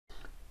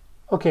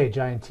Okay,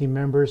 Giant team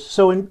members.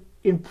 So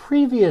in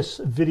previous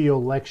video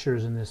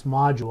lectures in this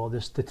module,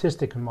 this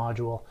statistics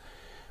module,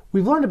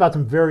 we've learned about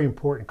some very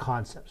important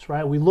concepts,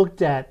 right? We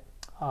looked at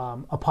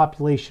a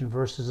population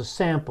versus a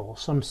sample,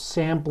 some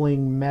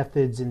sampling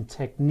methods and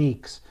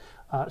techniques,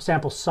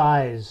 sample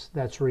size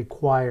that's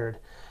required.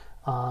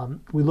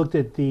 We looked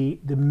at the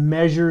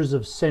measures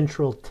of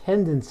central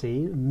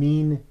tendency,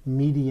 mean,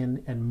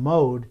 median, and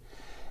mode.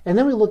 And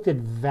then we looked at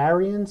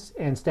variance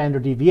and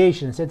standard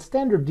deviation and said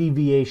standard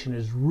deviation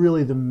is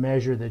really the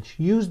measure that's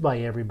used by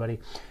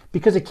everybody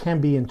because it can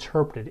be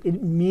interpreted.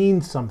 It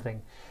means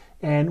something.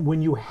 And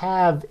when you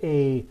have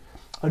a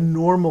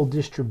normal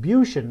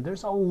distribution,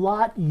 there's a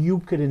lot you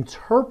could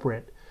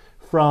interpret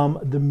from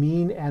the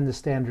mean and the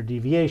standard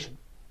deviation.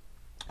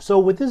 So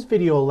with this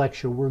video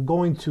lecture, we're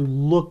going to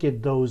look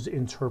at those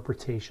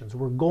interpretations.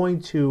 We're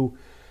going to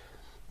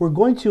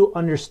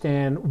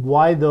understand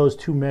why those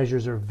two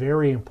measures are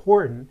very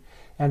important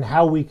and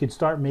how we could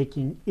start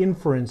making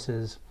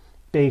inferences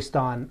based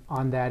on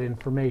that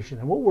information.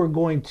 And what we're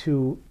going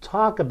to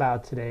talk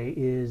about today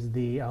is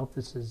I hope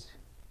this is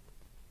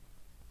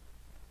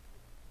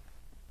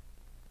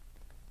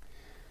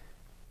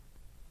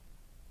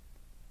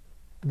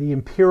the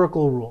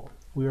empirical rule.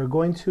 We are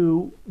going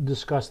to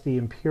discuss the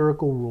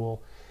empirical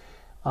rule.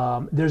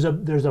 There's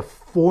a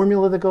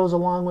formula that goes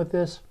along with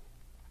this.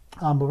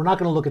 But we're not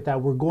going to look at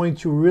that. We're going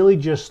to really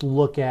just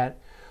look at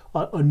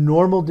a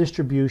normal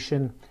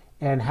distribution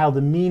and how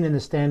the mean and the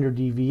standard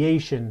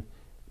deviation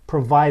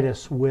provide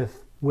us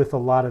with a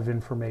lot of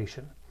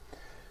information.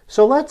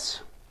 So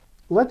let's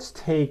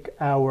take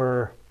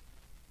our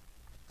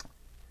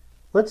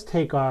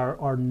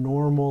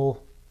normal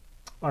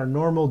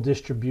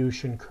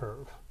distribution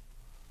curve.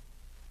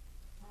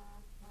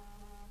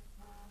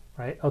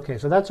 Right? Okay,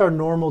 so that's our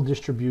normal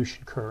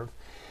distribution curve.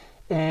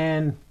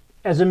 And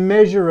as a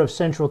measure of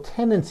central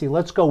tendency,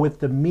 let's go with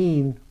the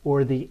mean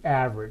or the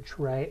average,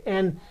 right?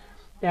 And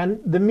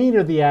the mean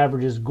or the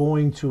average is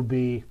going to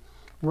be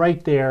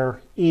right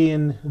there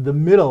in the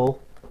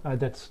middle.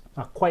 That's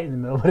not quite in the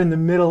middle, but in the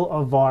middle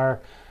of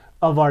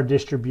our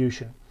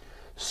distribution,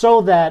 so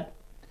that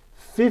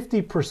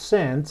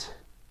 50%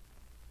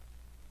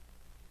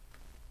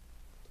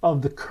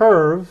 of the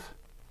curve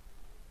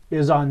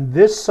is on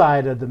this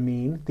side of the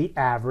mean, the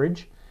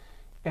average,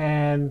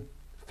 and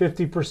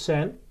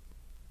 50%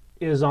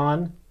 is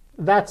on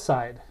that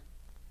side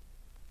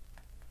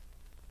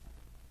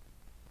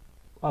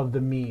of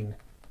the mean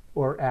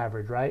or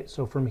average, right?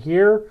 So from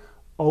here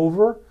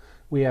over,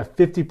 we have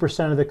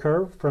 50% of the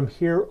curve. From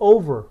here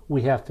over,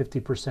 we have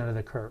 50% of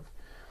the curve.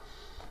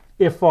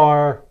 If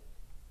our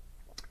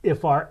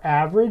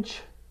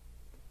average,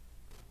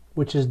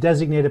 which is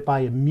designated by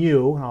a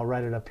mu, and I'll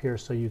write it up here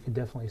so you can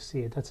definitely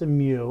see it, that's a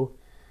mu,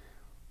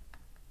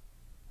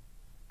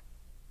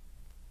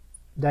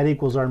 that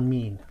equals our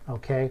mean,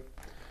 okay?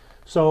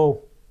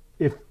 So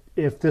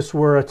if this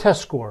were a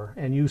test score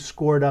and you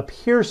scored up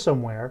here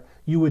somewhere,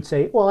 you would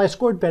say, well, I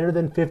scored better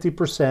than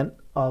 50%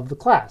 of the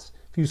class.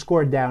 If you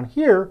scored down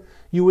here,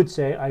 you would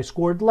say I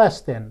scored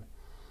less than.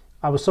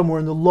 I was somewhere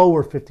in the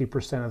lower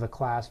 50% of the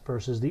class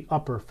versus the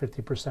upper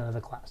 50% of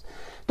the class.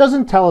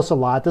 Doesn't tell us a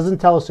lot, doesn't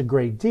tell us a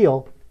great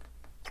deal,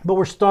 but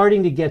we're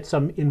starting to get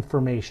some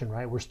information,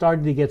 right? We're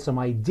starting to get some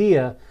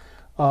idea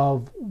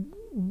of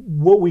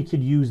what we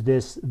could use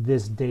this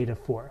data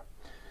for.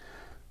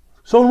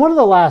 So in one of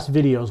the last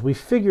videos, we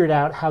figured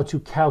out how to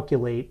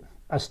calculate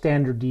a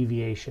standard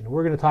deviation.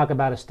 We're going to talk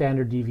about a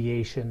standard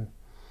deviation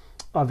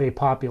of a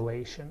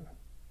population.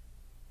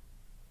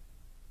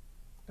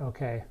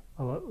 Okay,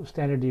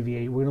 standard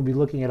deviation. We're going to be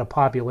looking at a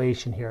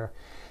population here.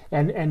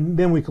 And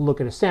then we can look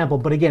at a sample.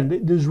 But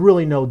again, there's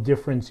really no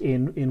difference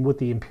in what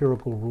the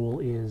empirical rule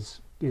is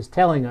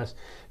telling us.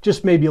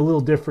 Just maybe a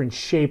little different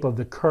shape of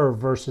the curve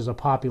versus a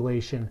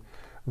population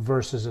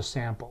versus a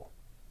sample.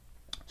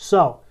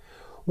 So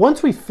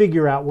once we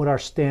figure out what our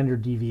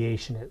standard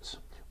deviation is,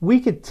 we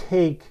could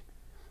take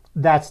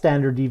that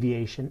standard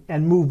deviation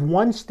and move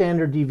one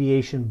standard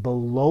deviation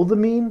below the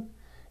mean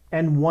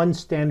and one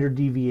standard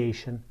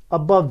deviation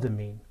above the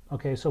mean.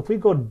 Okay, so if we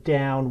go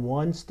down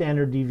one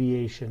standard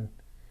deviation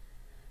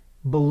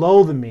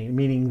below the mean,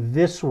 meaning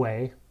this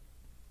way,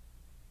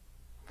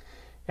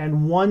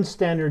 and one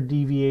standard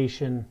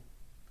deviation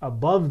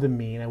above the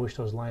mean, I wish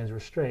those lines were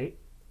straight,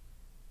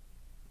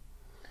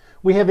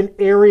 we have an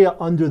area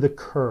under the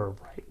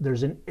curve, right?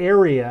 There's an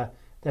area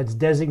that's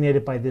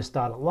designated by this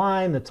dotted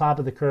line, the top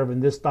of the curve,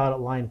 and this dotted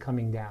line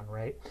coming down,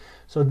 right?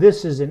 So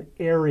this is an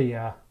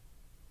area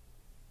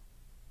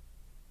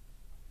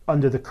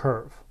under the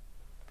curve.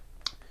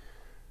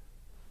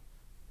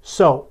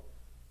 So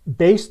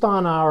based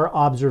on our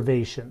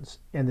observations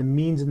and the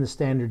means and the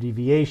standard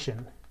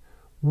deviation,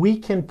 we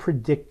can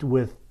predict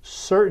with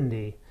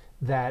certainty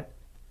that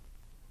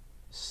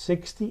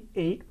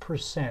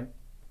 68%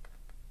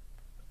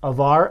 of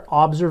our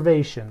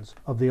observations,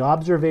 of the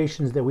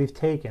observations that we've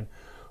taken,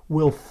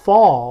 will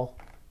fall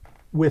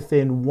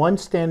within one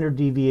standard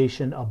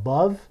deviation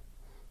above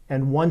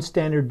and one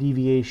standard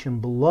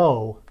deviation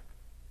below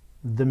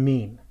the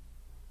mean.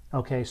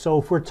 Okay, so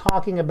if we're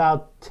talking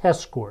about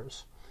test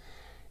scores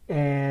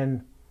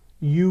and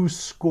you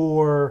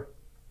score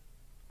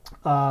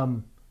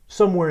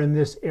somewhere in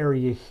this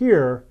area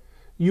here,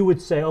 you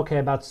would say, okay,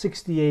 about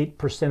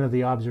 68% of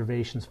the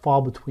observations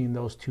fall between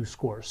those two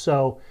scores.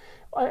 So,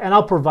 and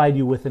I'll provide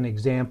you with an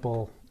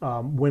example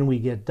when we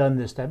get done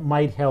this that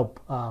might help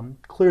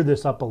clear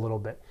this up a little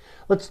bit.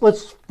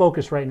 Let's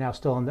focus right now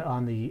still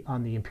on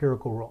the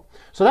empirical rule.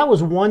 So that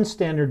was one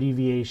standard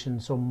deviation.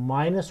 So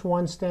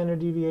 -1 standard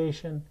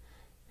deviation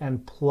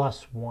and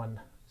 +1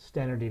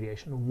 standard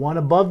deviation. One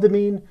above the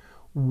mean,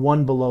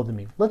 one below the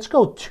mean. Let's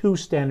go 2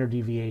 standard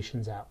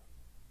deviations out.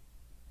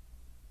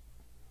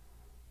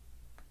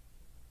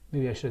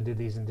 Maybe I should have did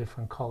these in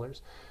different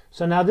colors.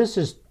 So now this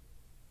is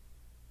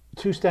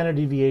 2 standard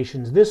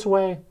deviations this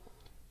way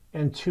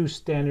and 2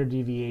 standard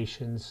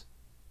deviations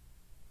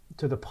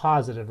to the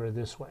positive or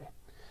this way.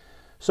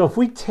 So if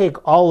we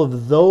take all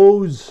of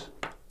those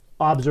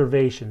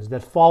observations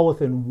that fall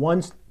within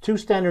 2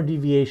 standard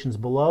deviations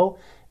below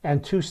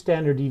and 2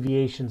 standard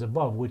deviations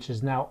above, which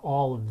is now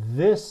all of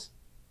this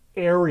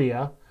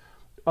area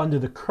under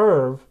the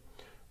curve,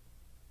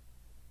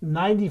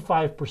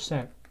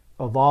 95%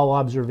 of all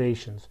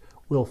observations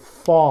will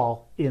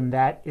fall in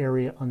that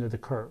area under the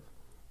curve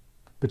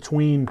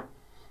between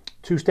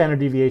 2 standard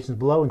deviations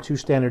below and 2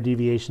 standard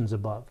deviations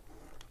above.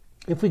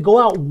 If we go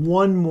out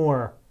one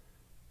more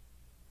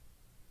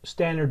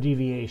standard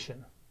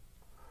deviation,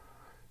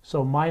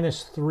 so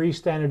 -3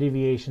 standard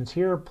deviations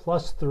here,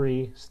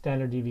 +3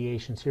 standard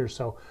deviations here.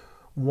 So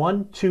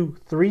 1, 2,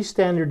 3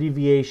 standard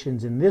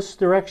deviations in this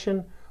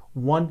direction,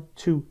 1,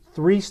 2,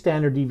 3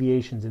 standard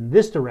deviations in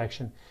this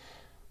direction.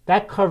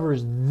 That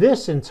covers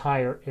this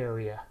entire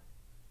area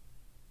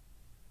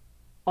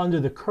under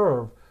the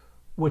curve,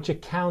 which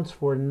accounts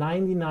for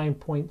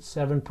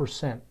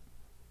 99.7%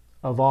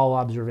 of all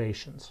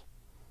observations.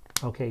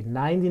 Okay,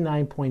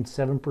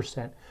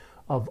 99.7%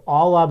 of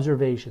all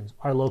observations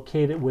are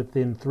located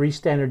within 3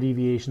 standard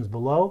deviations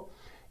below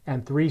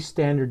and 3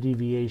 standard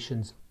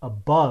deviations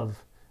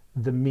above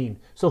the mean.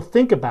 So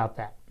think about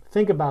that.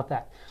 Think about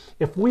that.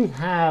 If we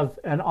have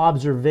an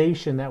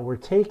observation that we're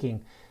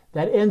taking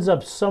that ends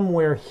up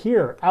somewhere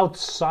here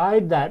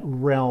outside that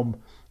realm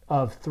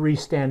of 3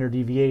 standard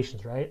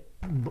deviations, right?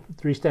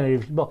 3 standard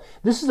deviations below.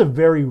 This is a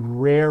very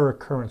rare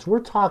occurrence. We're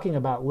talking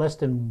about less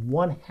than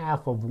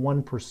 1/2 of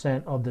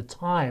 1% of the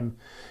time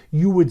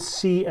you would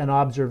see an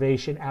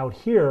observation out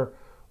here,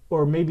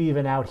 or maybe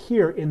even out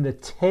here in the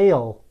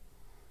tail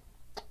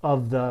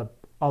of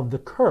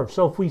the curve.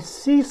 So if we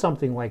see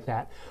something like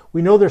that,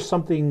 we know there's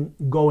something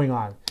going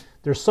on.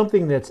 There's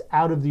something that's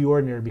out of the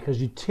ordinary,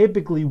 because you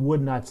typically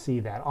would not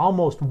see that.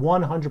 Almost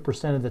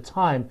 100% of the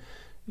time,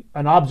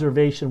 an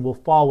observation will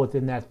fall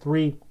within that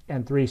 3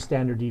 and 3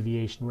 standard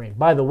deviation range.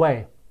 By the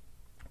way,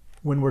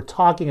 when we're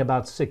talking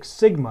about 6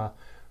 sigma,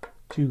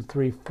 2,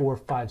 3, 4,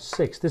 5,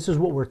 6, this is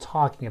what we're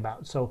talking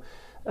about. So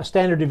a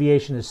standard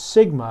deviation is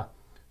sigma.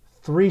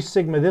 3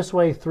 sigma this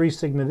way, 3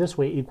 sigma this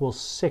way equals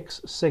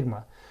 6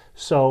 sigma.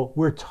 So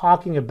we're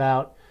talking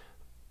about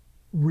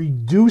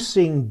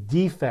reducing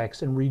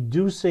defects and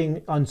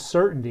reducing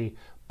uncertainty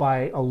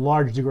by a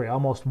large degree,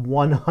 almost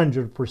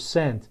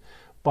 100%,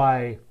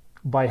 by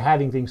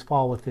having things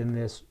fall within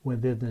this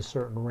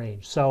certain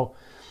range. So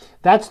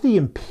that's the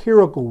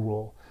empirical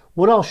rule.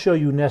 What I'll show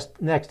you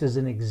next is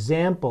an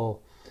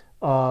example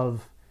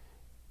of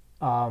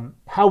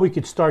how we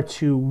could start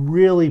to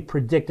really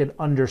predict and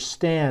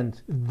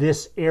understand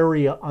this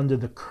area under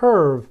the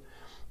curve,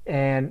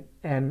 and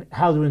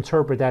how to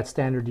interpret that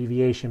standard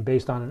deviation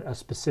based on a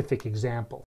specific example.